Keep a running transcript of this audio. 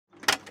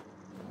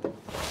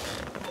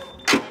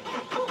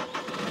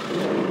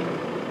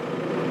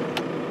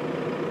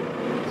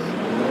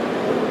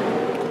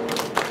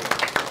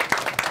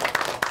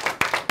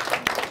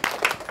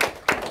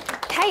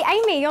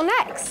Amy, you're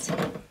next.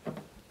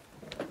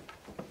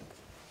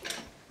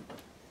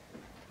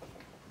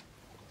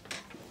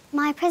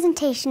 My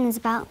presentation is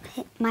about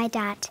my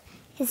dad.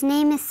 His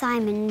name is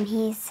Simon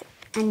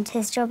and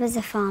his job is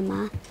a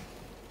farmer.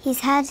 He's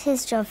had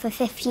his job for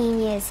 15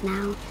 years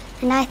now,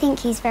 and I think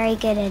he's very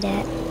good at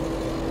it.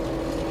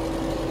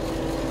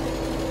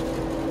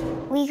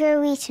 We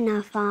grow wheat on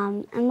our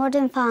farm, and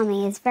modern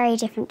farming is very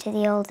different to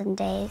the olden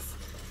days.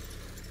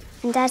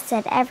 And Dad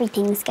said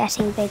everything's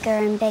getting bigger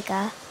and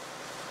bigger.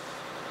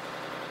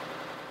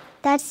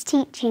 Dad's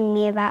teaching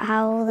me about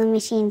how all the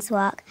machines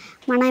work.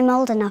 When I'm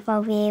old enough,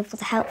 I'll be able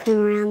to help him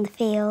around the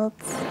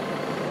fields.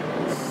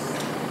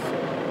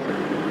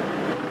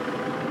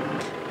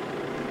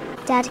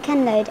 Dad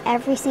can load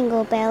every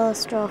single bale of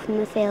straw from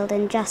the field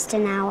in just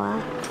an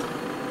hour.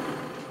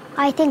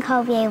 I think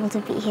I'll be able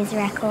to beat his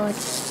record.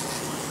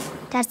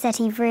 Dad said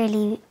he'd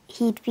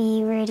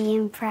be really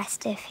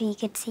impressed if he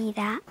could see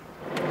that.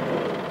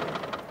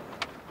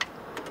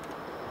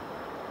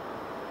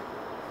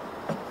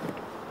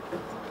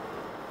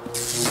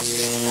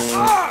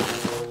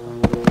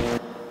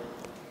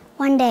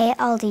 One day,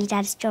 I'll do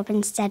Dad's job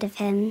instead of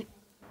him.